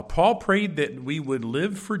Paul prayed that we would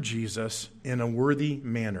live for Jesus in a worthy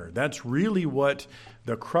manner. That's really what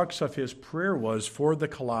the crux of his prayer was for the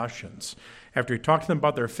Colossians. After he talked to them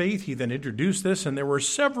about their faith, he then introduced this, and there were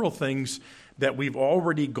several things that we've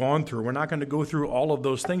already gone through. We're not going to go through all of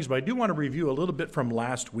those things, but I do want to review a little bit from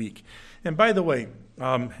last week. And by the way,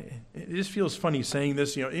 it just feels funny saying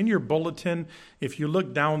this. In your bulletin, if you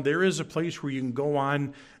look down, there is a place where you can go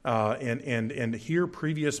on and hear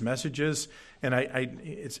previous messages. And I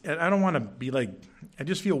don't want to be like, I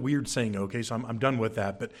just feel weird saying, okay, so I'm done with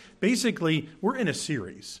that. But basically, we're in a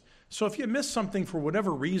series. So if you missed something for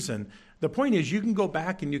whatever reason, the point is you can go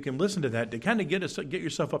back and you can listen to that to kind of get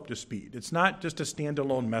yourself up to speed. It's not just a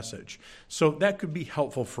standalone message. So that could be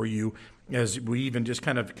helpful for you as we even just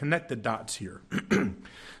kind of connect the dots here.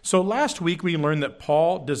 So last week we learned that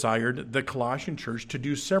Paul desired the Colossian church to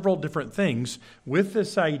do several different things with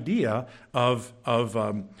this idea of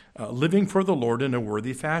living for the Lord in a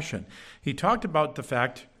worthy fashion. He talked about the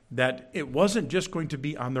fact that it wasn't just going to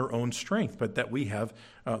be on their own strength, but that we have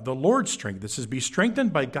the Lord's strength. This is be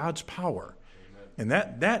strengthened by God's power. Amen.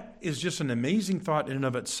 And that is just an amazing thought in and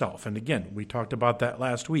of itself. And again, we talked about that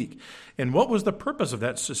last week. And what was the purpose of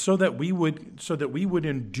that? So that we would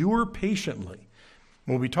endure patiently.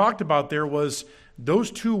 What we talked about there was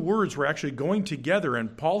those two words were actually going together,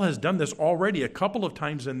 and Paul has done this already a couple of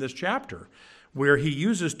times in this chapter, where he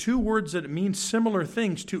uses two words that mean similar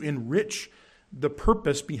things to enrich the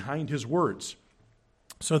purpose behind his words.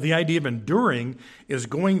 So the idea of enduring is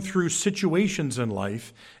going through situations in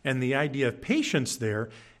life, and the idea of patience there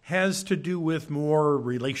has to do with more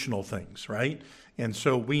relational things, right? And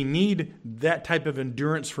so we need that type of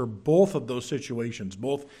endurance for both of those situations,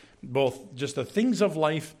 both just the things of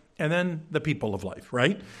life and then the people of life,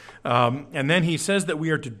 right? And then he says that we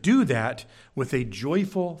are to do that with a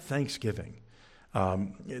joyful thanksgiving.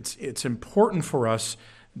 It's important for us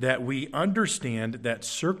that we understand that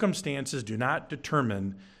circumstances do not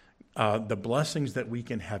determine the blessings that we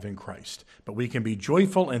can have in Christ. But we can be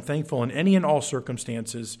joyful and thankful in any and all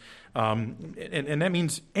circumstances, and that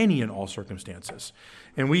means any and all circumstances.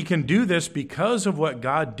 And we can do this because of what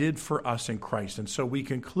God did for us in Christ. And so we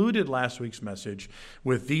concluded last week's message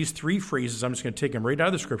with these three phrases. I'm just going to take them right out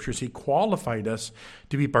of the Scriptures. He qualified us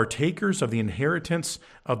to be partakers of the inheritance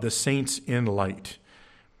of the saints in light.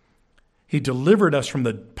 He delivered us from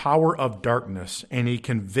the power of darkness, and he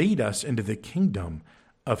conveyed us into the kingdom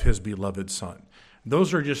of his beloved Son.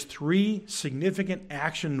 Those are just three significant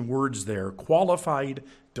action words there: qualified,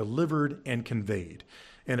 delivered, and conveyed.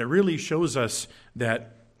 And it really shows us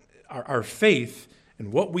that our faith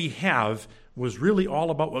and what we have was really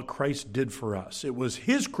all about what Christ did for us. It was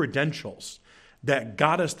his credentials that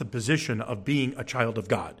got us the position of being a child of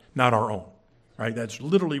God, not our own. Right? That's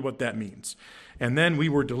literally what that means. And then we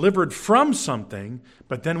were delivered from something,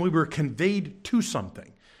 but then we were conveyed to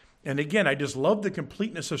something. And again, I just love the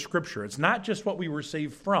completeness of Scripture. It's not just what we were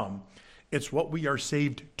saved from, it's what we are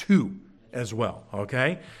saved to as well,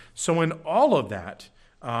 okay? So in all of that,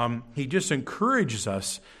 he just encourages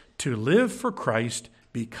us to live for Christ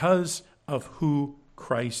because of who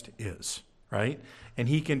Christ is, right? And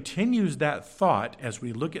he continues that thought as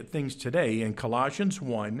we look at things today in Colossians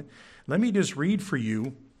 1. Let me just read for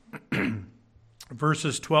you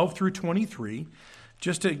verses 12 through 23,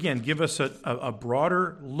 just to, again, give us a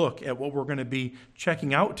broader look at what we're going to be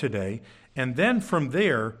checking out today. And then from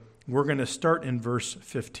there, we're going to start in verse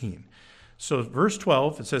 15. So verse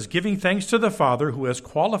 12, it says, "Giving thanks to the Father who has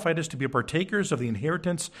qualified us to be partakers of the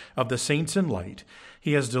inheritance of the saints in light.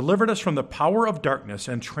 He has delivered us from the power of darkness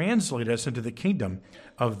and translated us into the kingdom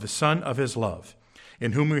of the Son of his love,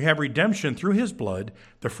 in whom we have redemption through his blood,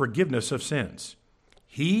 the forgiveness of sins.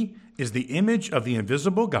 He is the image of the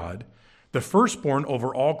invisible God, the firstborn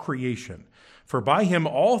over all creation. For by him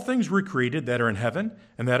all things were created that are in heaven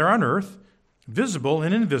and that are on earth, visible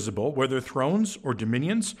and invisible, whether thrones or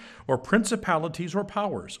dominions or principalities or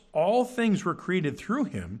powers. All things were created through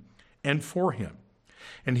him and for him.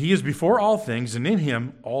 And he is before all things, and in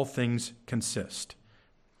him all things consist.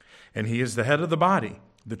 And he is the head of the body,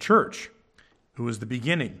 the church, who is the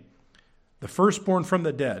beginning, the firstborn from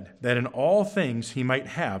the dead, that in all things he might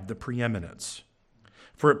have the preeminence.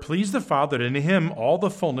 For it pleased the Father that in him all the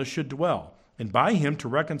fullness should dwell, and by him to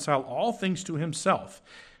reconcile all things to himself.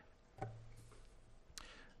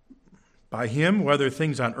 By him, whether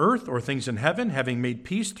things on earth or things in heaven, having made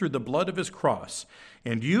peace through the blood of his cross.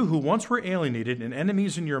 And you who once were alienated and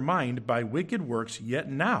enemies in your mind by wicked works, yet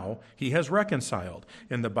now he has reconciled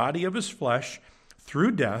in the body of his flesh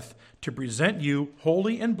through death, to present you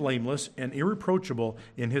holy and blameless and irreproachable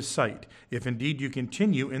in his sight, if indeed you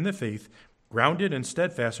continue in the faith grounded and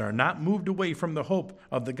steadfast, are not moved away from the hope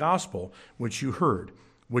of the gospel which you heard,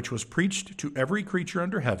 which was preached to every creature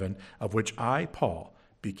under heaven, of which I, Paul,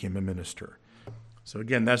 became a minister. So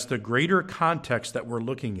again, that's the greater context that we're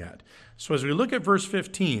looking at. So as we look at verse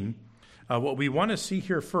 15, what we want to see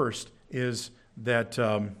here first is that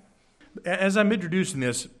as I'm introducing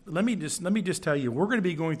this, let me just tell you, we're going to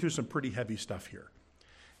be going through some pretty heavy stuff here.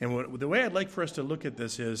 And the way I'd like for us to look at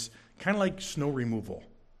this is kind of like snow removal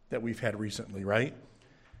that we've had recently, right?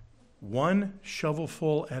 One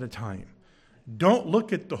shovelful at a time. Don't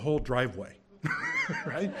look at the whole driveway,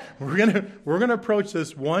 right? We're gonna approach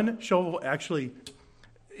this one shovel. Actually,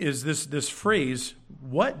 is this phrase?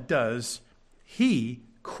 What does He,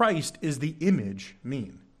 Christ, is the image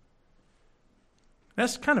mean?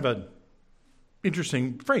 That's kind of an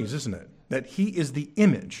interesting phrase, isn't it? That He is the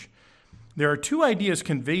image. There are two ideas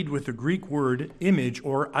conveyed with the Greek word image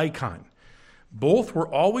or icon. Both were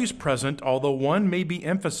always present, although one may be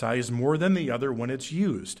emphasized more than the other when it's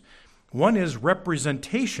used. One is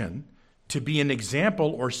representation, to be an example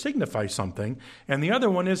or signify something, and the other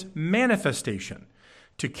one is manifestation,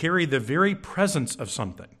 to carry the very presence of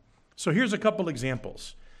something. So here's a couple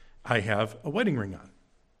examples. I have a wedding ring on,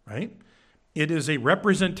 right? It is a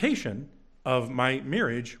representation of my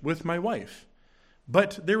marriage with my wife.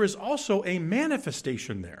 But there is also a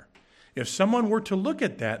manifestation there. If someone were to look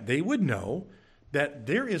at that, they would know that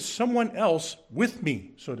there is someone else with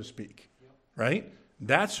me, so to speak, right?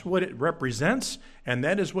 That's what it represents, and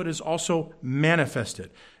that is what is also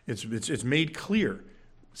manifested. It's made clear.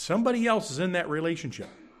 Somebody else is in that relationship,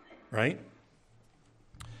 right?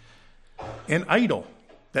 An idol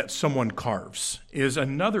that someone carves is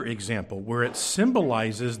another example where it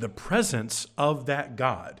symbolizes the presence of that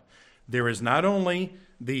God. There is not only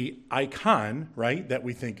the icon, right, that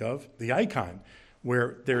we think of, the icon,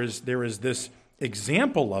 where there is this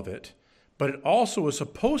example of it, but it also is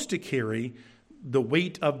supposed to carry the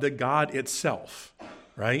weight of the God itself,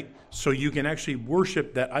 right? So you can actually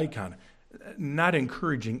worship that icon. Not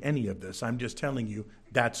encouraging any of this. I'm just telling you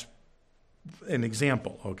that's an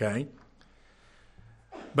example, okay?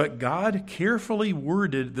 But God carefully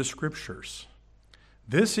worded the scriptures.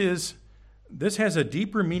 This has a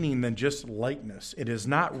deeper meaning than just likeness. It is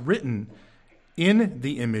not written in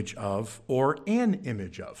the image of or an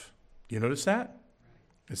image of. Do you notice that?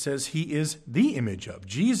 It says He is the image of.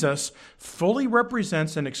 Jesus fully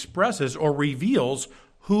represents and expresses or reveals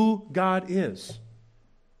who God is.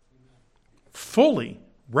 Fully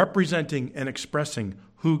representing and expressing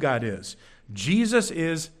who God is. Jesus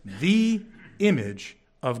is the image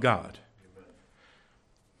of God.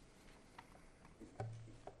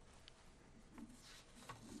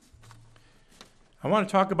 I want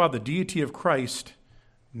to talk about the deity of Christ,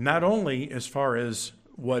 not only as far as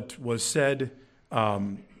what was said,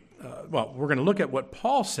 we're going to look at what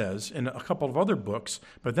Paul says in a couple of other books,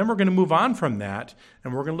 but then we're going to move on from that,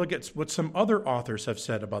 and we're going to look at what some other authors have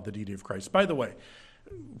said about the deity of Christ. By the way,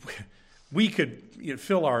 we could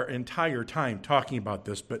fill our entire time talking about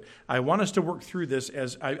this, but I want us to work through this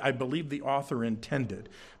as I believe the author intended.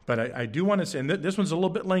 But I do want to say, and this one's a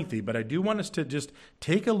little bit lengthy, but I do want us to just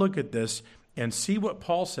take a look at this and see what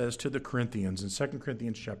Paul says to the Corinthians in 2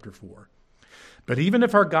 Corinthians chapter 4. But even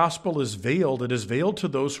if our gospel is veiled, it is veiled to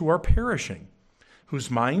those who are perishing,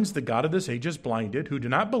 whose minds the God of this age is blinded, who do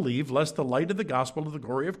not believe, lest the light of the gospel of the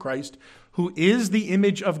glory of Christ, who is the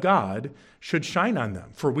image of God, should shine on them.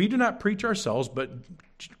 For we do not preach ourselves, but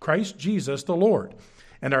Christ Jesus the Lord,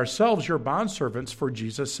 and ourselves your bondservants for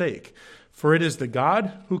Jesus' sake. For it is the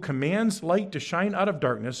God who commands light to shine out of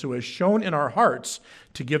darkness, who has shown in our hearts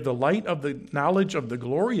to give the light of the knowledge of the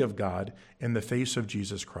glory of God in the face of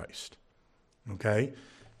Jesus Christ. Okay?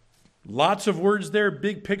 Lots of words there.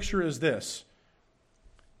 Big picture is this.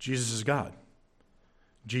 Jesus is God.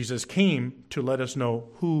 Jesus came to let us know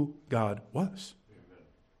who God was. Amen.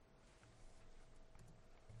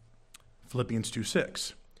 Philippians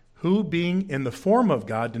 2:6. Who, being in the form of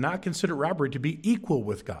God, did not consider robbery to be equal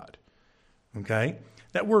with God. Okay?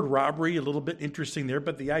 That word robbery, a little bit interesting there,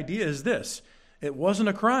 but the idea is this. It wasn't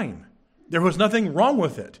a crime. There was nothing wrong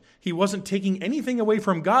with it. He wasn't taking anything away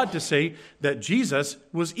from God to say that Jesus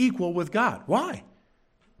was equal with God. Why?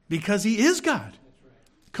 Because He is God.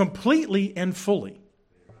 Completely and fully.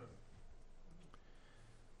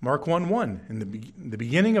 Mark 1:1, in the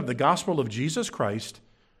beginning of the gospel of Jesus Christ,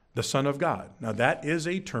 the Son of God. Now that is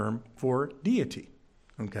a term for deity.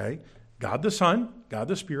 Okay? God the Son, God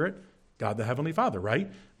the Spirit, God the Heavenly Father,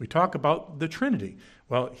 right? We talk about the Trinity.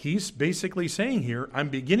 Well, he's basically saying here, I'm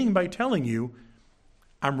beginning by telling you,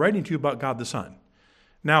 I'm writing to you about God the Son.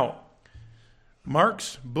 Now,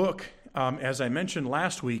 Mark's book as I mentioned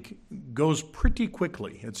last week, goes pretty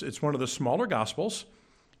quickly. It's one of the smaller Gospels.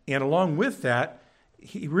 And along with that,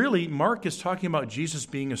 Mark is talking about Jesus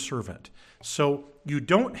being a servant. So you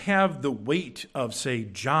don't have the weight of, say,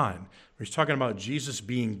 John, where he's talking about Jesus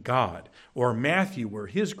being God, or Matthew, where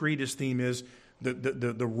his greatest theme is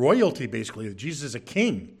the royalty, basically, that Jesus is a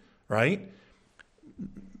king, right?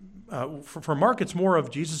 For Mark, it's more of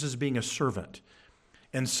Jesus as being a servant.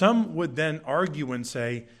 And some would then argue and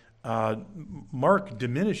say, Mark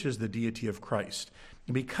diminishes the deity of Christ.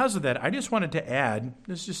 And because of that, I just wanted to add,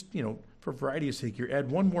 this is just, for variety's sake here,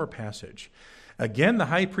 add one more passage. Again, the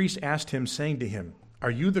high priest asked him, saying to him, "Are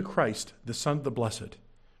you the Christ, the Son of the Blessed?"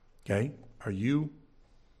 Okay? Are you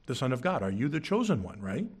the Son of God? Are you the chosen one,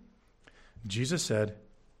 right? Jesus said,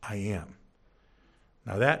 "I am."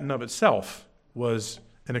 Now that in of itself was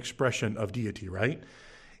an expression of deity, right?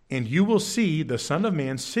 "And you will see the Son of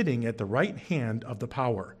Man sitting at the right hand of the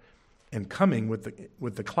power and coming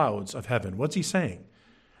with the clouds of heaven." What's he saying?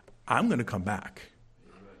 I'm going to come back.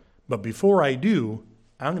 But before I do,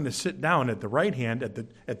 I'm going to sit down at the right hand,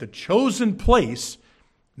 at the chosen place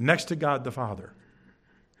next to God the Father.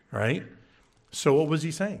 Right? So what was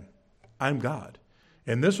he saying? I'm God.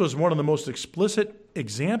 And this was one of the most explicit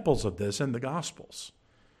examples of this in the Gospels.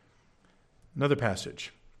 Another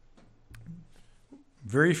passage.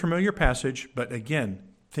 Very familiar passage, but again,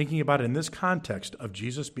 thinking about it in this context of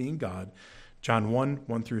Jesus being God, John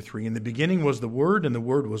 1:1-3. "In the beginning was the Word, and the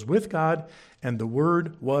Word was with God, and the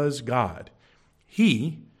Word was God.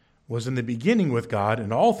 He was in the beginning with God,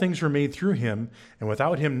 and all things were made through him, and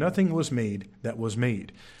without him nothing was made that was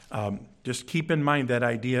made." Just keep in mind that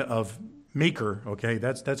idea of maker, okay?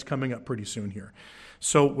 That's coming up pretty soon here.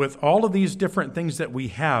 So with all of these different things that we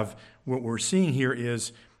have, what we're seeing here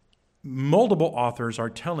is multiple authors are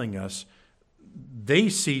telling us they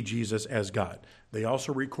see Jesus as God. They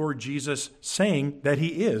also record Jesus saying that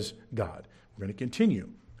he is God. We're going to continue.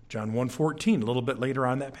 John 1:14, a little bit later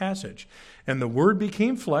on that passage. "And the Word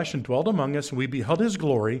became flesh and dwelt among us, and we beheld his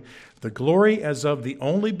glory, the glory as of the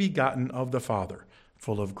only begotten of the Father,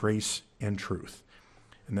 full of grace and truth."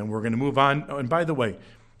 And then we're going to move on. Oh, and by the way,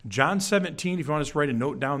 John 17, if you want us to write a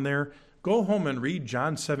note down there, go home and read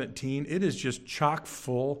John 17. It is just chock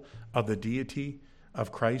full of the deity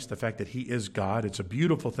of Christ, the fact that he is God. It's a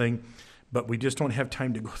beautiful thing, but we just don't have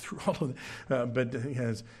time to go through all of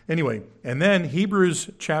it. Anyway, and then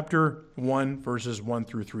Hebrews chapter 1, verses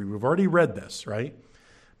 1-3. We've already read this, right?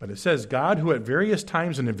 But it says, "God, who at various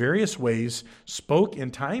times and in various ways spoke in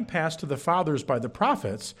time past to the fathers by the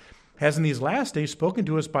prophets, has in these last days spoken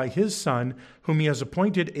to us by his Son, whom he has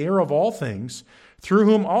appointed heir of all things, through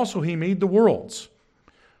whom also he made the worlds,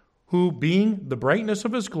 who being the brightness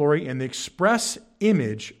of his glory and the express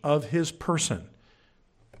image of his person."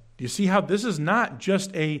 Do you see how this is not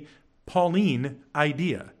just a Pauline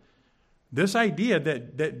idea? This idea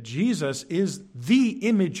that Jesus is the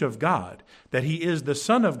image of God, that he is the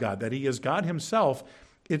Son of God, that he is God himself,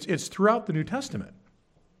 it's throughout the New Testament.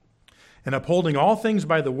 "And upholding all things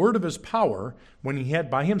by the word of his power, when he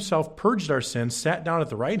had by himself purged our sins, sat down at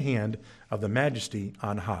the right hand of the majesty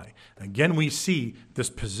on high." Again, we see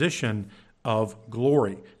this position of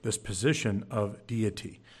glory, this position of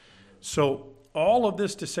deity. So all of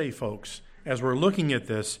this to say, folks, as we're looking at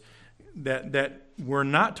this, that we're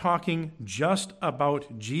not talking just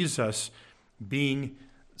about Jesus being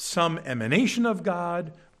some emanation of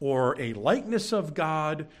God or a likeness of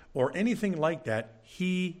God or anything like that.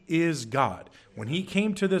 He is God. When he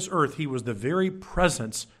came to this earth, he was the very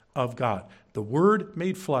presence of God. The Word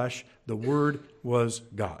made flesh. The Word was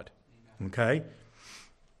God. Okay?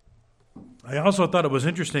 I also thought it was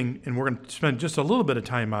interesting, and we're going to spend just a little bit of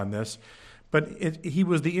time on this, but he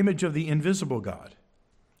was the image of the invisible God.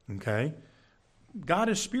 Okay? God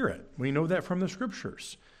is spirit. We know that from the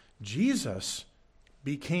Scriptures. Jesus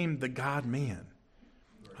became the God-man.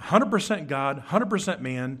 100% God, 100%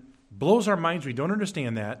 man. Blows our minds. We don't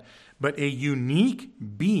understand that. But a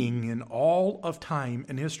unique being in all of time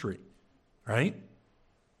and history. Right?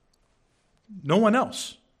 No one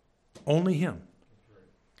else. Only him.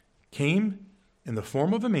 Came in the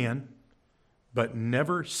form of a man, but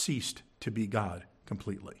never ceased to be God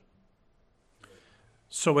completely.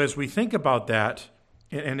 So as we think about that,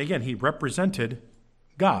 and again, he represented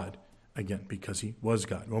God, again, because he was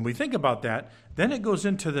God. When we think about that, then it goes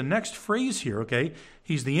into the next phrase here, okay?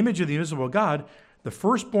 He's the image of the invisible God, the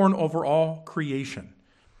firstborn over all creation.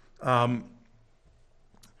 For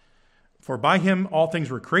by him all things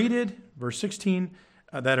were created, verse 16,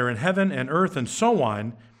 that are in heaven and earth and so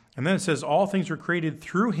on. And then it says all things were created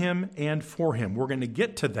through him and for him. We're going to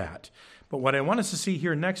get to that. But what I want us to see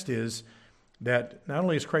here next is that not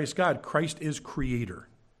only is Christ God, Christ is creator.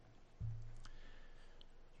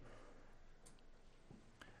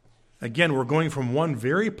 Again, we're going from one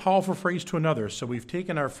very powerful phrase to another. So we've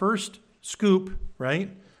taken our first scoop, right?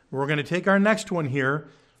 We're going to take our next one here.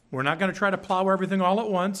 We're not going to try to plow everything all at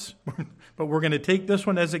once, but we're going to take this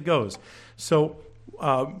one as it goes. So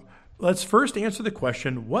let's first answer the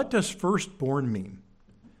question, what does firstborn mean?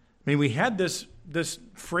 I mean, we had this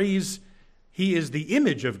phrase, he is the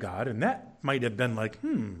image of God, and that might have been like,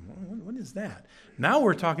 what is that? Now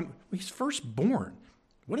we're talking, he's firstborn.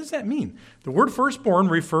 What does that mean? The word firstborn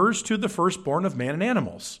refers to the firstborn of man and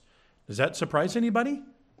animals. Does that surprise anybody?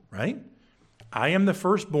 Right? I am the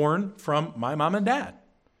firstborn from my mom and dad.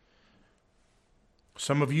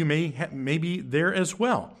 Some of you may be there as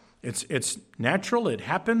well. It's natural, it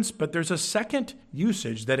happens, but there's a second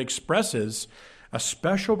usage that expresses a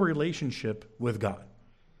special relationship with God.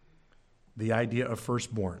 The idea of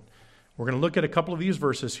firstborn. We're going to look at a couple of these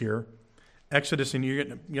verses here. Exodus, and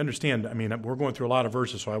you understand, I mean, we're going through a lot of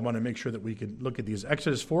verses, so I want to make sure that we can look at these.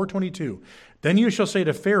 Exodus 4:22. Then you shall say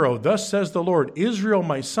to Pharaoh, thus says the Lord, Israel,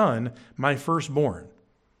 my son, my firstborn.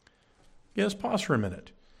 Yes, pause for a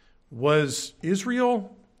minute. Was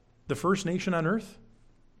Israel the first nation on earth?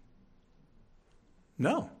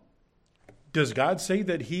 No. Does God say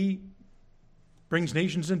that he brings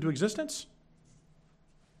nations into existence?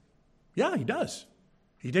 Yeah, he does.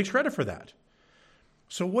 He takes credit for that.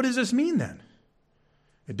 So what does this mean then?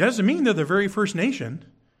 It doesn't mean they're the very first nation.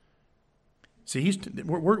 See,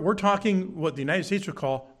 we're talking what the United States would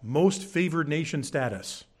call most favored nation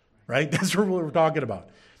status, right? That's what we're talking about.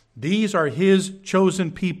 These are his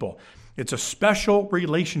chosen people. It's a special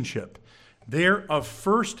relationship. They're of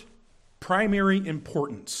first primary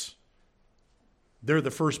importance. They're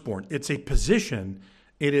the firstborn. It's a position.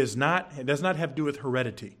 It does not have to do with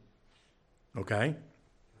heredity. Okay?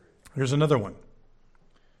 Here's another one.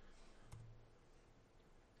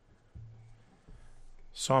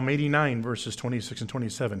 Psalm 89, verses 26 and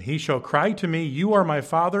 27. He shall cry to me, you are my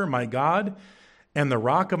Father, my God, and the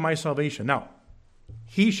rock of my salvation. Now,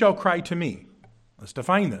 he shall cry to me. Let's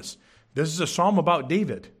define this. This is a psalm about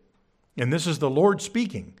David, and this is the Lord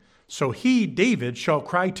speaking. So he, David, shall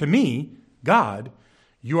cry to me, God,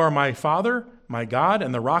 you are my Father, my God,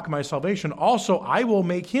 and the rock of my salvation. Also, I will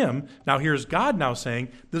make him. Now, here's God now saying,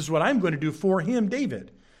 this is what I'm going to do for him,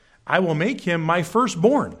 David. I will make him my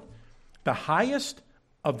firstborn, the highest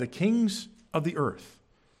of the kings of the earth.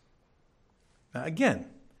 Now, again,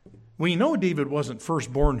 we know David wasn't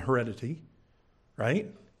firstborn heredity,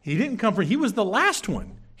 right? He didn't come from, he was the last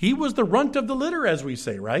one. He was the runt of the litter, as we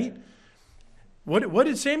say, right? What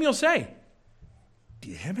did Samuel say? Do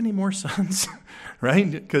you have any more sons?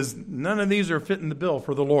 Right? Because none of these are fitting the bill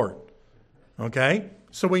for the Lord. Okay?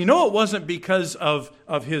 So we know it wasn't because of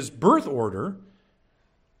his birth order.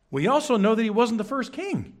 We also know that he wasn't the first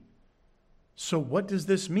king. So what does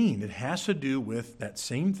this mean? It has to do with that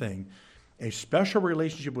same thing. A special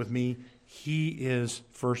relationship with me. He is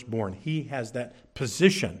firstborn. He has that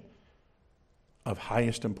position of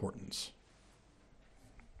highest importance.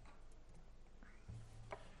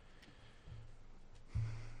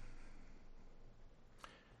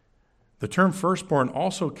 The term firstborn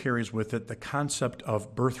also carries with it the concept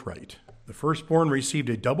of birthright. The firstborn received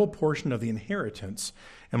a double portion of the inheritance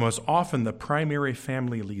and was often the primary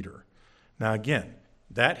family leader. Now again,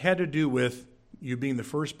 that had to do with you being the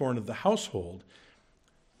firstborn of the household.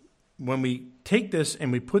 When we take this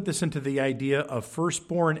and we put this into the idea of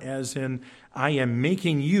firstborn as in, I am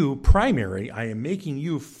making you primary, I am making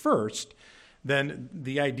you first, then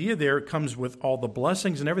the idea there comes with all the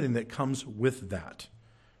blessings and everything that comes with that.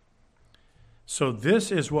 So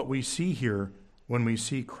this is what we see here when we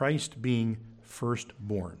see Christ being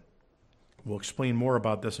firstborn. We'll explain more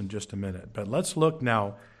about this in just a minute. But let's look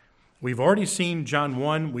now. We've already seen John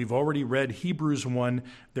 1. We've already read Hebrews 1.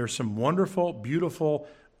 There's some wonderful, beautiful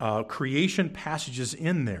creation passages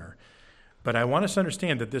in there. But I want us to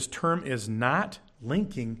understand that this term is not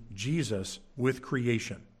linking Jesus with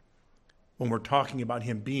creation when we're talking about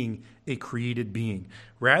him being a created being.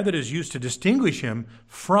 Rather, it is used to distinguish him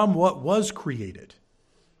from what was created.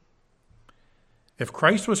 If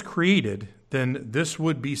Christ was created, then this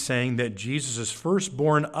would be saying that Jesus is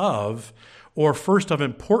firstborn of, or first of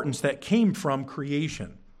importance that came from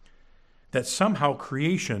creation. That somehow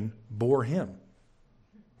creation bore him.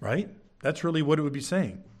 Right? That's really what it would be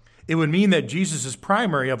saying. It would mean that Jesus is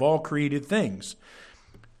primary of all created things.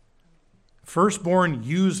 Firstborn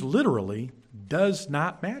used literally does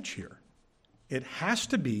not match here. It has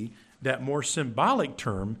to be that more symbolic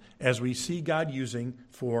term as we see God using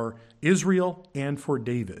for Israel and for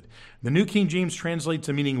David. The New King James translates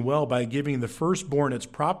the meaning well by giving the firstborn its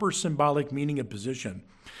proper symbolic meaning and position.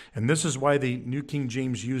 And this is why the New King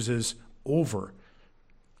James uses over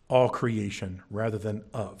all creation rather than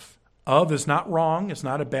of. Of is not wrong, it's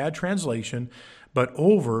not a bad translation, but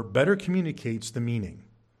over better communicates the meaning.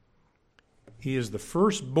 He is the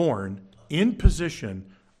firstborn in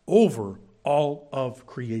position over all of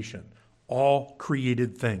creation, all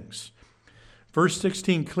created things. Verse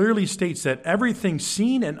 16 clearly states that everything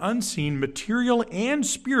seen and unseen, material and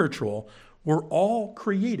spiritual, were all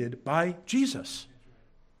created by Jesus.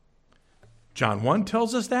 John 1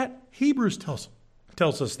 tells us that. Hebrews tells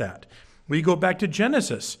us that. We go back to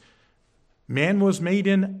Genesis. Man was made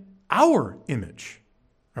in our image.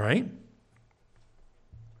 All right?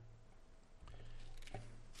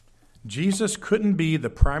 Jesus couldn't be the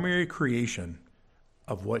primary creation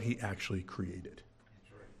of what he actually created.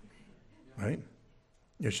 Right?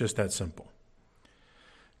 It's just that simple.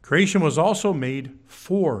 Creation was also made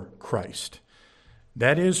for Christ.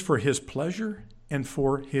 That is, for his pleasure and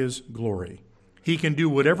for his glory. He can do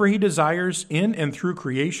whatever he desires in and through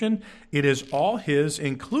creation. It is all his,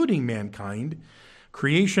 including mankind.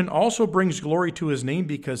 Creation also brings glory to his name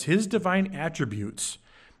because his divine attributes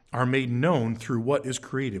are made known through what is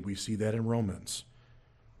created. We see that in Romans.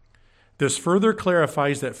 This further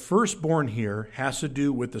clarifies that firstborn here has to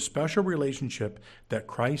do with the special relationship that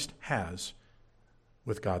Christ has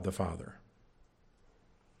with God the Father.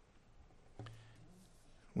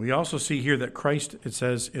 We also see here that Christ, it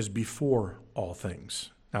says, is before all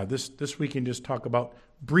things. Now, this we can just talk about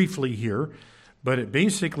briefly here, but it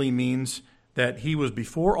basically means that he was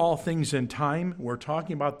before all things in time. We're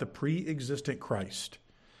talking about the pre-existent Christ.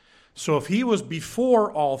 So if he was before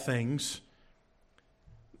all things,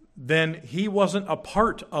 then he wasn't a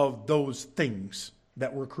part of those things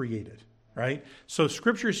that were created, right? So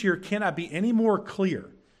scriptures here cannot be any more clear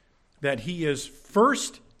that he is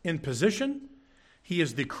first in position. He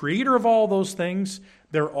is the creator of all those things.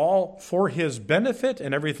 They're all for his benefit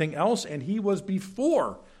and everything else, and he was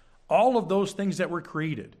before all of those things that were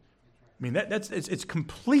created. I mean, it's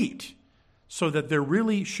complete, so that there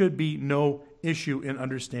really should be no issue in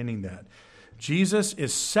understanding that. Jesus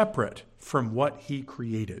is separate from what he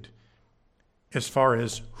created as far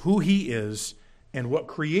as who he is and what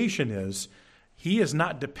creation is. He is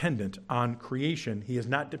not dependent on creation. He is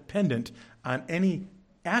not dependent on any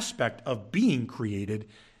aspect of being created.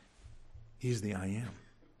 He's the I am.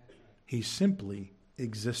 He simply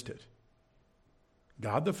existed.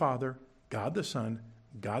 God the Father, God the Son,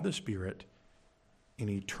 God the Spirit, an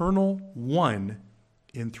eternal one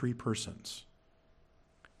in three persons.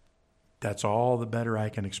 That's all the better I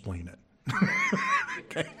can explain it.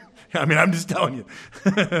 Okay? I mean, I'm just telling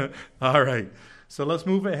you. All right. So let's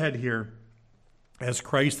move ahead here as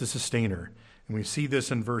Christ the sustainer. And we see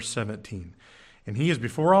this in verse 17. And he is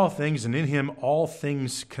before all things, and in him all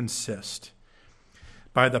things consist.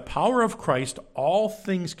 By the power of Christ, all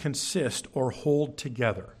things consist or hold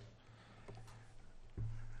together.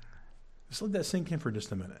 Just let that sink in for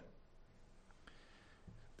just a minute.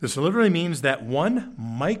 This literally means that one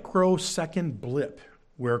microsecond blip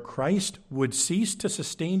where Christ would cease to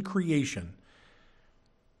sustain creation,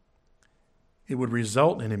 it would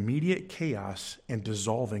result in immediate chaos and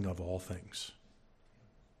dissolving of all things.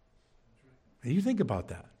 And you think about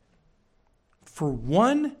that. For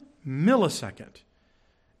 1 millisecond,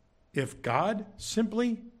 if God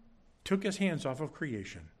simply took his hands off of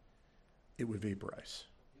creation, it would vaporize.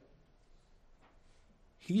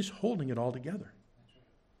 He's holding it all together.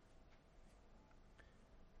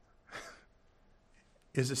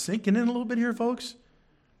 Is it sinking in a little bit here, folks?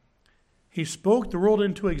 He spoke the world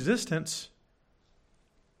into existence,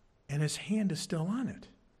 and his hand is still on it.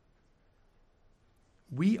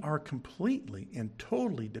 We are completely and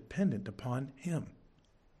totally dependent upon him.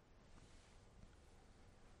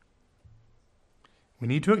 We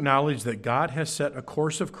need to acknowledge that God has set a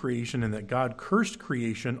course of creation and that God cursed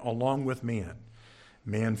creation along with man.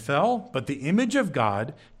 Man fell, but the image of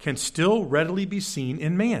God can still readily be seen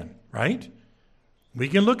in man, right? We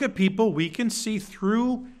can look at people, we can see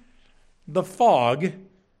through the fog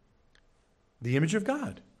the image of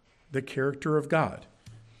God, the character of God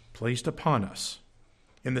placed upon us.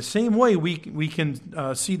 In the same way, we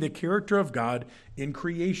can see the character of God in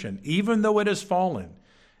creation, even though it has fallen,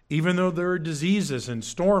 even though there are diseases and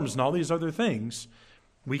storms and all these other things,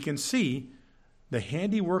 we can see the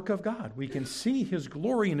handiwork of God. We can see his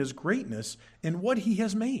glory and his greatness in what he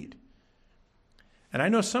has made. And I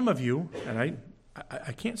know some of you, and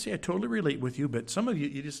I can't say I totally relate with you, but some of you,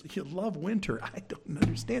 you love winter. I don't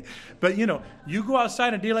understand. But, you go outside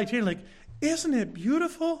on a day like today, like, isn't it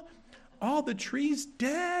beautiful? All the trees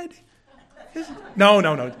dead. No,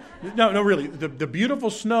 really. The beautiful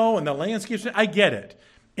snow and the landscapes, I get it.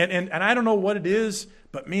 And I don't know what it is,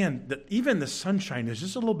 but man, even the sunshine is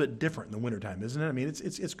just a little bit different in the wintertime, isn't it? I mean,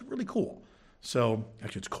 it's really cool. So,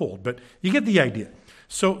 actually it's cold, but you get the idea.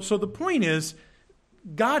 So the point is,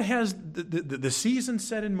 God has the season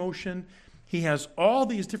set in motion. He has all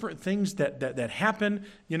these different things that happen.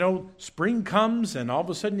 Spring comes, and all of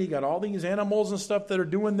a sudden you got all these animals and stuff that are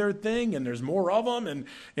doing their thing, and there's more of them,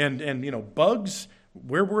 and bugs.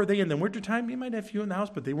 Where were they in the wintertime? You might have a few in the house,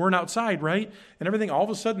 but they weren't outside, right? And everything, all of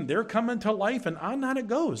a sudden, they're coming to life, and on it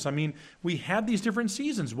goes. I mean, we have these different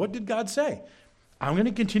seasons. What did God say? I'm going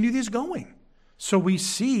to continue these going. So we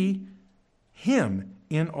see him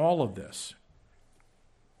in all of this.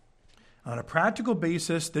 On a practical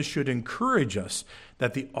basis, this should encourage us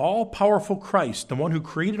that the all-powerful Christ, the one who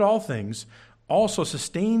created all things, also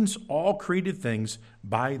sustains all created things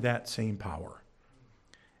by that same power.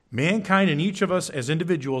 Mankind and each of us as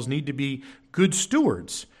individuals need to be good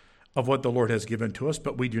stewards of what the Lord has given to us,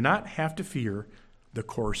 but we do not have to fear the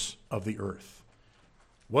course of the earth.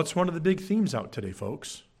 What's one of the big themes out today,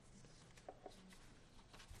 folks?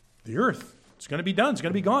 The earth. It's going to be done. It's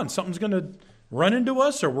going to be gone. Something's going to run into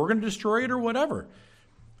us, or we're going to destroy it, or whatever.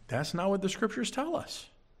 That's not what the scriptures tell us.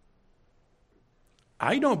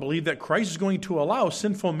 I don't believe that Christ is going to allow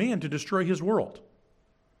sinful man to destroy his world.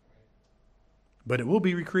 But it will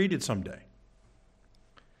be recreated someday.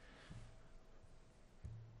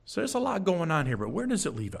 So there's a lot going on here, but where does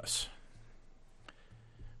it leave us?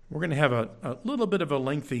 We're going to have a little bit of a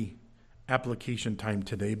lengthy application time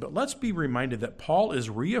today, but let's be reminded that Paul is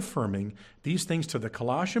reaffirming these things to the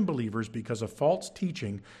Colossian believers because a false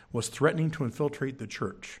teaching was threatening to infiltrate the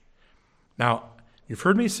church. Now, you've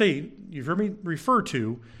heard me refer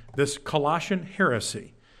to this Colossian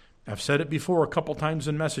heresy. I've said it before a couple times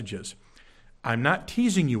in messages. I'm not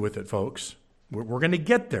teasing you with it, folks. We're going to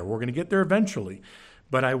get there. We're going to get there eventually.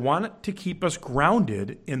 But I want it to keep us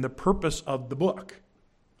grounded in the purpose of the book.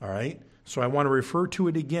 All right? So I want to refer to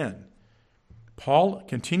it again. Paul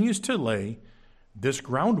continues to lay this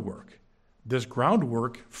groundwork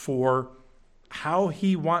for how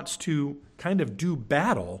he wants to kind of do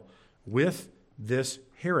battle with this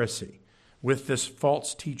heresy, with this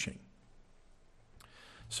false teaching.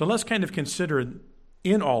 So let's kind of consider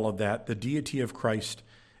in all of that the deity of Christ.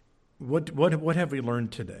 What have we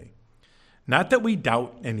learned today? Not that we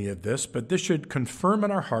doubt any of this, but this should confirm in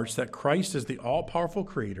our hearts that Christ is the all-powerful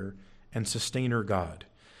creator and sustainer God.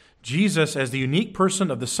 Jesus, as the unique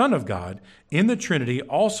person of the Son of God in the Trinity,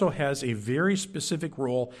 also has a very specific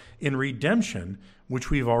role in redemption,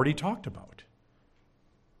 which we've already talked about.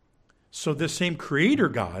 So this same Creator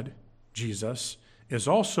God, Jesus, is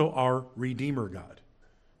also our Redeemer God.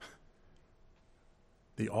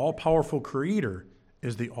 The all-powerful Creator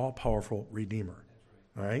is the all-powerful Redeemer.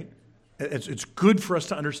 All right? It's good for us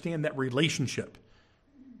to understand that relationship.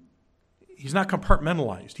 He's not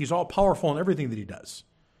compartmentalized. He's all-powerful in everything that he does.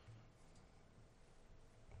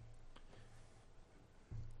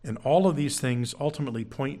 And all of these things ultimately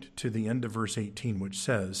point to the end of verse 18, which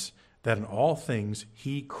says that in all things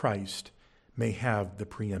he, Christ, may have the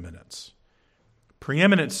preeminence.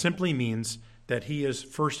 Preeminence simply means that he is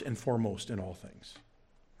first and foremost in all things,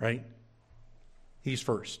 right? He's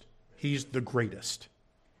first. He's the greatest.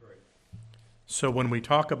 Right. So when we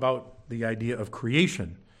talk about the idea of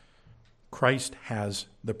creation, Christ has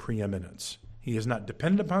the preeminence. He is not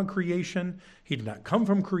dependent upon creation. He did not come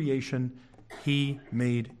from creation. He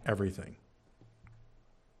made everything.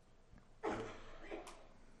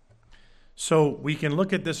 So we can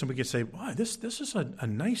look at this and we can say, wow, this is a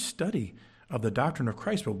nice study of the doctrine of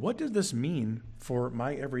Christ, but what does this mean for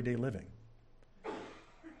my everyday living?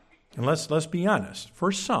 And let's be honest.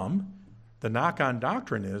 For some, the knock on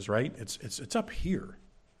doctrine is, right, it's up here.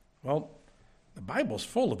 Well, the Bible's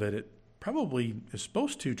full of it. It probably is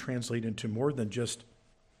supposed to translate into more than just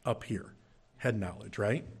up here, head knowledge,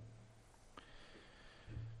 right?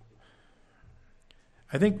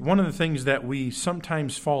 I think one of the things that we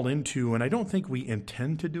sometimes fall into, and I don't think we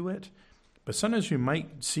intend to do it, but sometimes we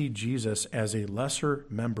might see Jesus as a lesser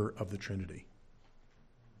member of the Trinity.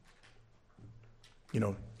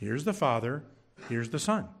 Here's the Father, here's the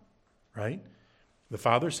Son, right? The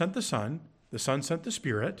Father sent the Son sent the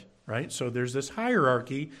Spirit, right? So there's this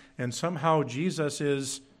hierarchy, and somehow Jesus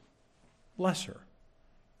is lesser.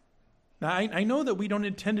 Now, I know that we don't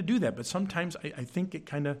intend to do that, but sometimes I think it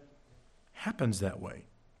kind of happens that way.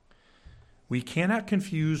 We cannot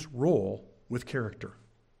confuse role with character.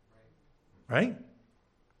 Right?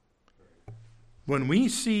 When we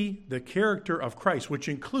see the character of Christ, which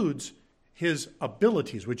includes his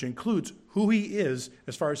abilities, which includes who he is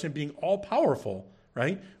as far as him being all-powerful,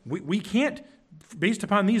 right? We can't, based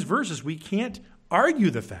upon these verses, we can't argue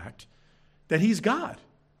the fact that he's God,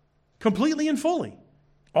 completely and fully.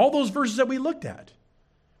 All those verses that we looked at.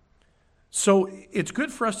 So it's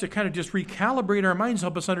good for us to kind of just recalibrate our minds,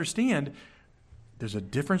 help us understand there's a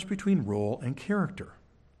difference between role and character.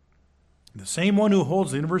 The same one who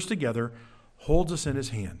holds the universe together holds us in his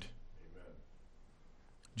hand. Amen.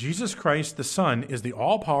 Jesus Christ, the Son, is the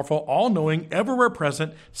all-powerful, all-knowing, everywhere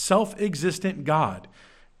present, self-existent God.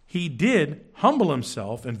 He did humble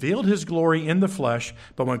himself and veiled his glory in the flesh,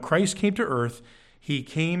 but when Christ came to earth, he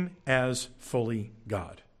came as fully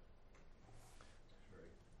God.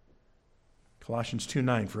 Colossians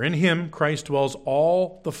 2:9, for in him Christ dwells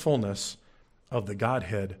all the fullness of the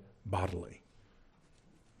Godhead bodily.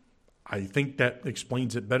 I think that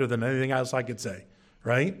explains it better than anything else I could say,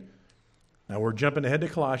 right? Now we're jumping ahead to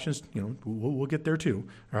Colossians. We'll get there too,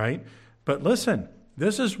 all right? But listen,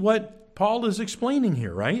 this is what Paul is explaining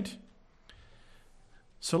here, right?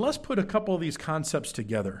 So let's put a couple of these concepts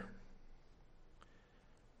together.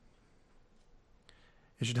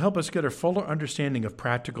 It should help us get a fuller understanding of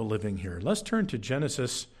practical living here. Let's turn to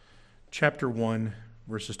Genesis chapter 1,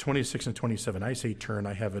 verses 26 and 27. I say turn,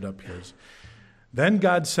 I have it up here. Then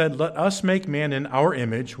God said, let us make man in our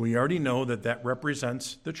image. We already know that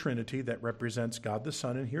represents the Trinity, that represents God the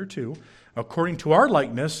Son in here too, according to our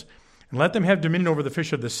likeness, and let them have dominion over the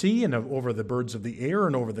fish of the sea and over the birds of the air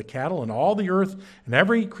and over the cattle and all the earth and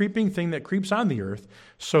every creeping thing that creeps on the earth.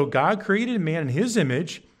 So God created man in his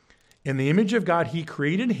image. In the image of God, he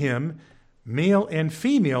created him. Male and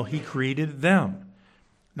female, he created them.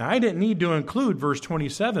 Now, I didn't need to include verse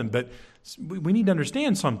 27, but we need to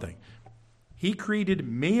understand something. He created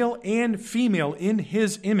male and female in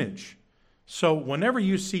his image. So whenever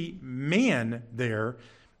you see man there,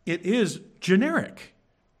 it is generic.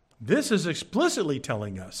 This is explicitly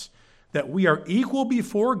telling us that we are equal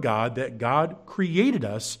before God, that God created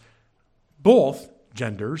us, both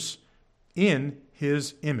genders, in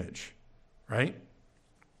his image, right?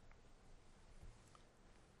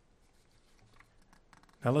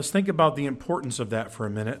 Now let's think about the importance of that for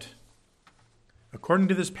a minute. According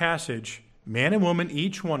to this passage, man and woman,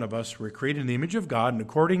 each one of us, were created in the image of God, and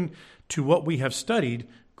according to what we have studied,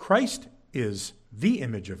 Christ is the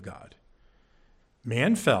image of God.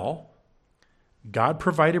 Man fell. God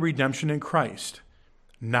provided redemption in Christ.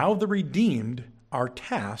 Now the redeemed are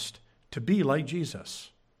tasked to be like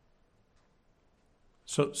Jesus.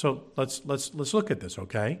 So let's look at this,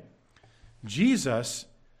 okay? Jesus,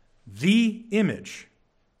 the image,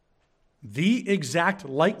 the exact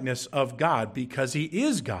likeness of God, because he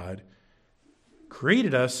is God,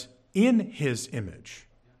 created us in his image,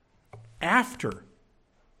 after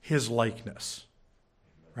his likeness,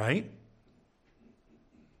 right?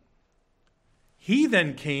 He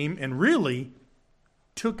then came and really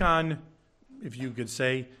took on, if you could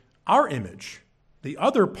say, our image, the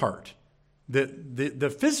other part,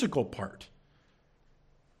 the physical part.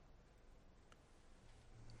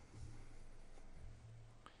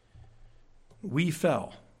 We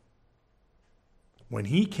fell. When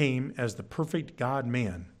he came as the perfect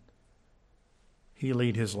God-man, he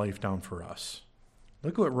laid his life down for us.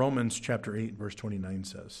 Look at what Romans chapter 8, verse 29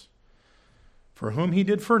 says. For whom he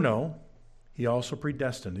did foreknow, he also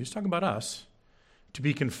predestined. He's talking about us, to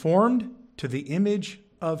be conformed to the image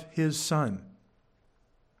of his Son,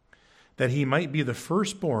 that he might be the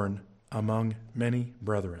firstborn among many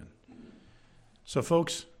brethren. So,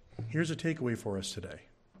 folks, here's a takeaway for us today.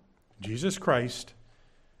 Jesus Christ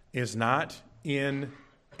is not in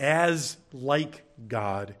as like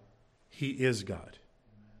God, he is God.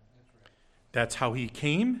 That's how he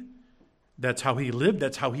came. That's how he lived.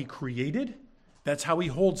 That's how he created. That's how he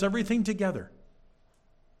holds everything together.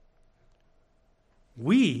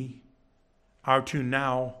 We are to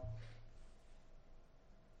now,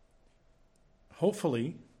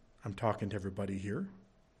 hopefully, I'm talking to everybody here,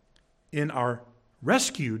 in our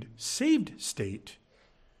rescued, saved state,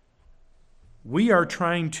 we are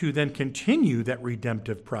trying to then continue that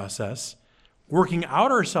redemptive process, working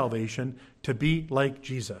out our salvation to be like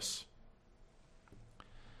Jesus.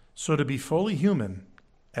 So to be fully human,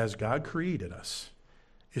 as God created us,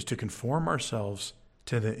 is to conform ourselves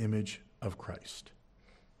to the image of Christ.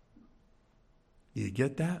 You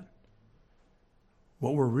get that?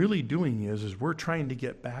 What we're really doing is we're trying to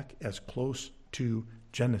get back as close to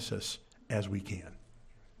Genesis as we can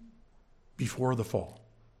before the fall.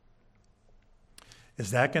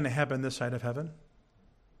 Is that going to happen this side of heaven?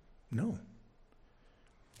 No.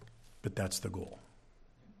 but that's the goal.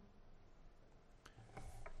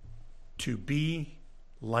 To be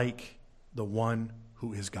like the one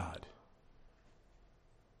who is God.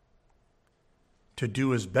 To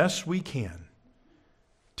do as best we can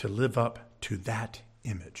to live up to that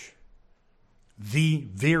image. The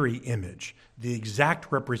very image, the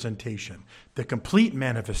exact representation, the complete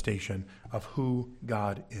manifestation of who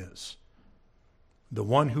God is. The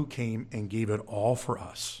one who came and gave it all for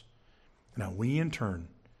us. Now we in turn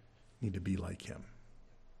need to be like him.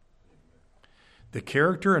 The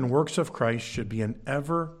character and works of Christ should be an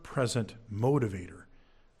ever-present motivator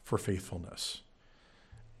for faithfulness.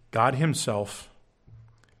 God himself,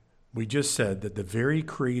 we just said that the very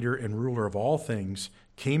creator and ruler of all things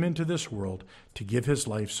came into this world to give his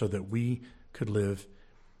life so that we could live,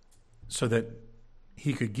 so that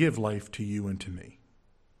he could give life to you and to me.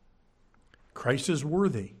 Christ is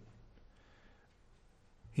worthy.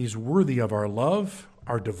 He's worthy of our love,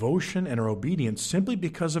 our devotion, and our obedience simply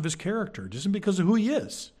because of his character, just because of who he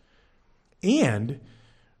is. And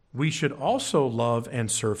we should also love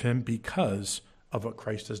and serve him because of what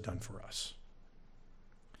Christ has done for us.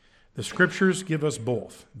 The scriptures give us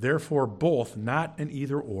both. Therefore, both, not an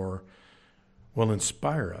either or, will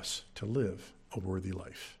inspire us to live a worthy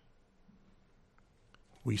life.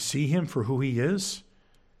 We see him for who he is,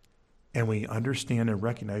 and we understand and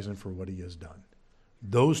recognize him for what he has done.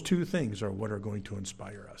 Those two things are what are going to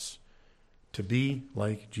inspire us to be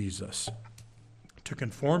like Jesus, to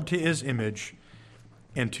conform to his image,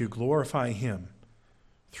 and to glorify him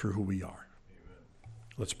through who we are. Amen.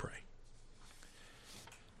 Let's pray.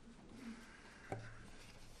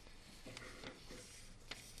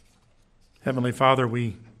 Heavenly Father,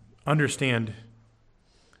 we understand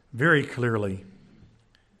very clearly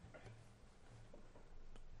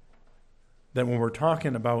that when we're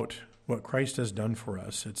talking about what Christ has done for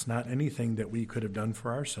us, it's not anything that we could have done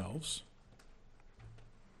for ourselves.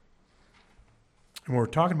 And when we're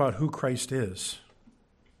talking about who Christ is,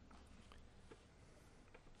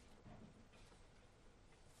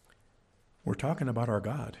 we're talking about our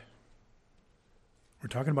God. We're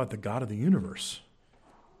talking about the God of the universe.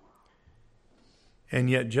 And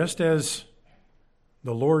yet, just as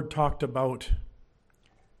the Lord talked about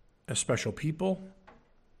a special people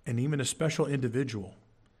and even a special individual,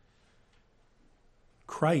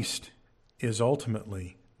 Christ is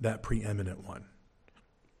ultimately that preeminent one.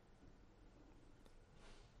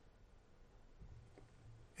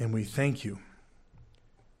 And we thank you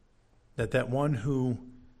that that one who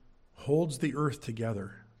holds the earth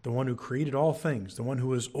together, the one who created all things, the one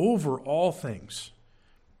who is over all things,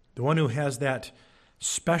 the one who has that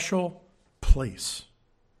special place,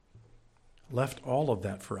 left all of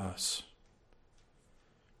that for us.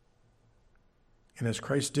 And as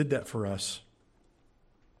Christ did that for us,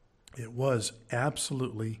 it was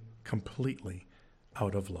absolutely, completely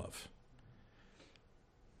out of love.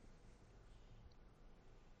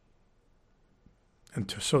 And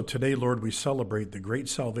so today, Lord, we celebrate the great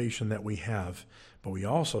salvation that we have, but we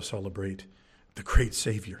also celebrate the great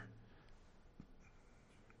Savior.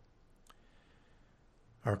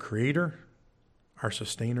 Our Creator, our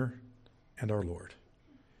Sustainer, and our Lord.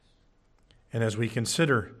 And as we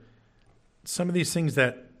consider some of these things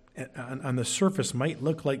that on the surface might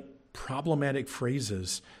look like problematic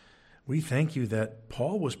phrases, we thank you that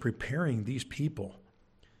Paul was preparing these people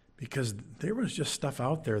because there was just stuff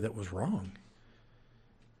out there that was wrong.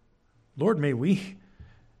 Lord, may we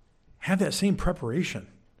have that same preparation.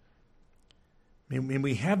 May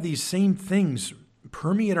we have these same things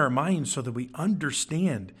permeate our minds so that we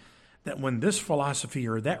understand that when this philosophy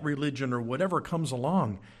or that religion or whatever comes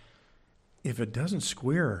along, if it doesn't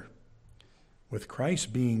square with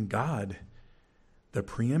Christ being God, the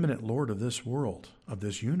preeminent Lord of this world, of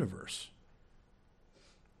this universe,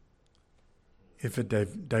 if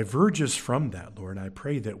it diverges from that, Lord, I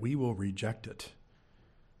pray that we will reject it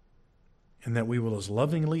and that we will, as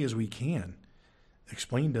lovingly as we can,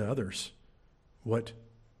 explain to others what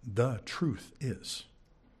the truth is.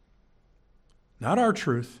 Not our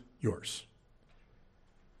truth, yours.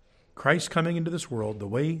 Christ coming into this world, the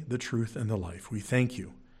way, the truth, and the life. We thank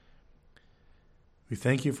you. We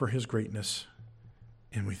thank you for his greatness,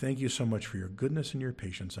 and we thank you so much for your goodness and your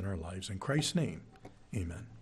patience in our lives. In Christ's name, amen.